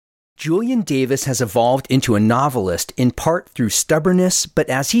Julian Davis has evolved into a novelist in part through stubbornness, but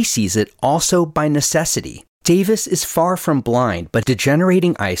as he sees it, also by necessity. Davis is far from blind, but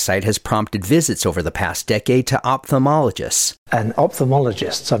degenerating eyesight has prompted visits over the past decade to ophthalmologists. An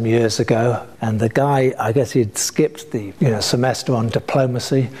ophthalmologist some years ago, and the guy, I guess he'd skipped the semester on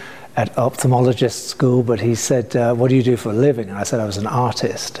diplomacy at ophthalmologist school, but he said, what do you do for a living? And I said, I was an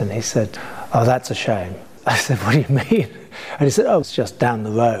artist. And he said, oh, that's a shame. I said, what do you mean? And he said, oh, it's just down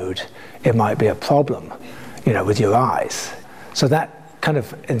the road. It might be a problem, with your eyes. So that kind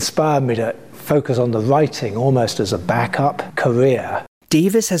of inspired me to focus on the writing almost as a backup career.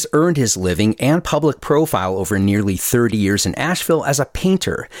 Davis has earned his living and public profile over nearly 30 years in Asheville as a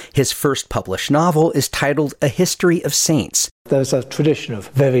painter. His first published novel is titled A History of Saints. There's a tradition of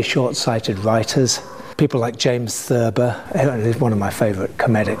very short-sighted writers. People like James Thurber, he's one of my favorite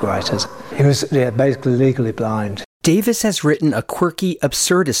comedic writers. He was basically legally blind. Davis has written a quirky,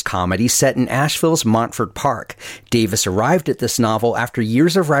 absurdist comedy set in Asheville's Montford Park. Davis arrived at this novel after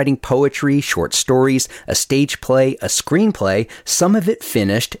years of writing poetry, short stories, a stage play, a screenplay, some of it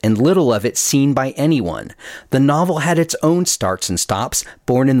finished and little of it seen by anyone. The novel had its own starts and stops,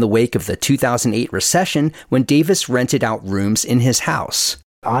 born in the wake of the 2008 recession when Davis rented out rooms in his house.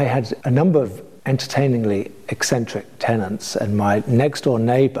 I had a number of entertainingly eccentric tenants, and my next-door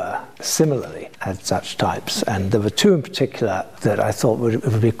neighbour similarly had such types. And there were two in particular that I thought it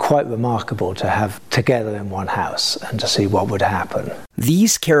would be quite remarkable to have together in one house and to see what would happen.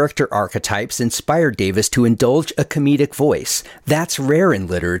 These character archetypes inspired Davis to indulge a comedic voice. That's rare in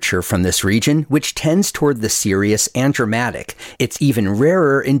literature from this region, which tends toward the serious and dramatic. It's even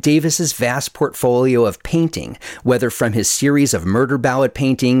rarer in Davis's vast portfolio of painting. Whether from his series of murder ballad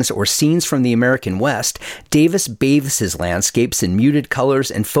paintings or scenes from the American West, Davis bathes his landscapes in muted colors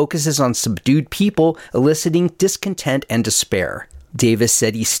and focuses on subdued people, eliciting discontent and despair. Davis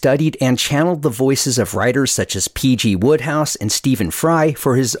said he studied and channeled the voices of writers such as P.G. Wodehouse and Stephen Fry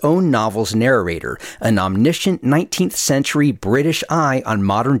for his own novel's narrator, an omniscient 19th century British eye on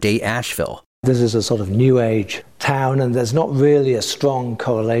modern-day Asheville. This is a sort of New Age town, and there's not really a strong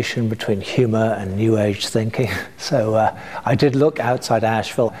correlation between humor and New Age thinking. So I did look outside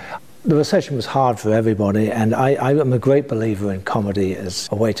Asheville. The recession was hard for everybody, and I am a great believer in comedy as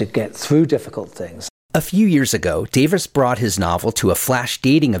a way to get through difficult things. A few years ago, Davis brought his novel to a flash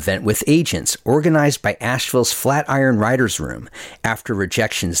dating event with agents organized by Asheville's Flatiron Writers' Room. After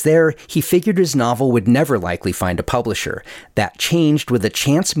rejections there, he figured his novel would never likely find a publisher. That changed with a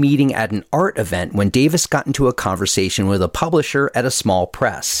chance meeting at an art event when Davis got into a conversation with a publisher at a small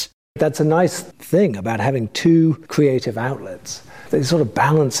press. That's a nice thing about having two creative outlets. They sort of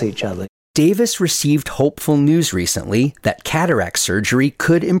balance each other. Davis received hopeful news recently that cataract surgery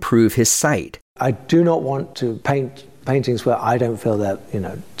could improve his sight. I do not want to paint paintings where I don't feel that,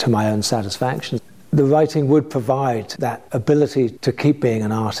 to my own satisfaction. The writing would provide that ability to keep being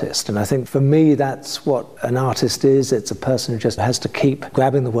an artist. And I think for me, that's what an artist is. It's a person who just has to keep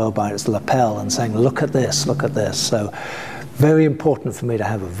grabbing the world by its lapel and saying, look at this, look at this. So very important for me to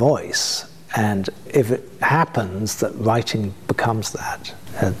have a voice. And if it happens that writing becomes that,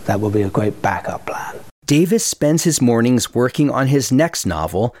 that will be a great backup plan. Davis spends his mornings working on his next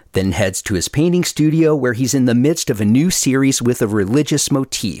novel, then heads to his painting studio where he's in the midst of a new series with a religious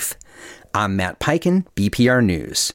motif. I'm Matt Peiken, BPR News.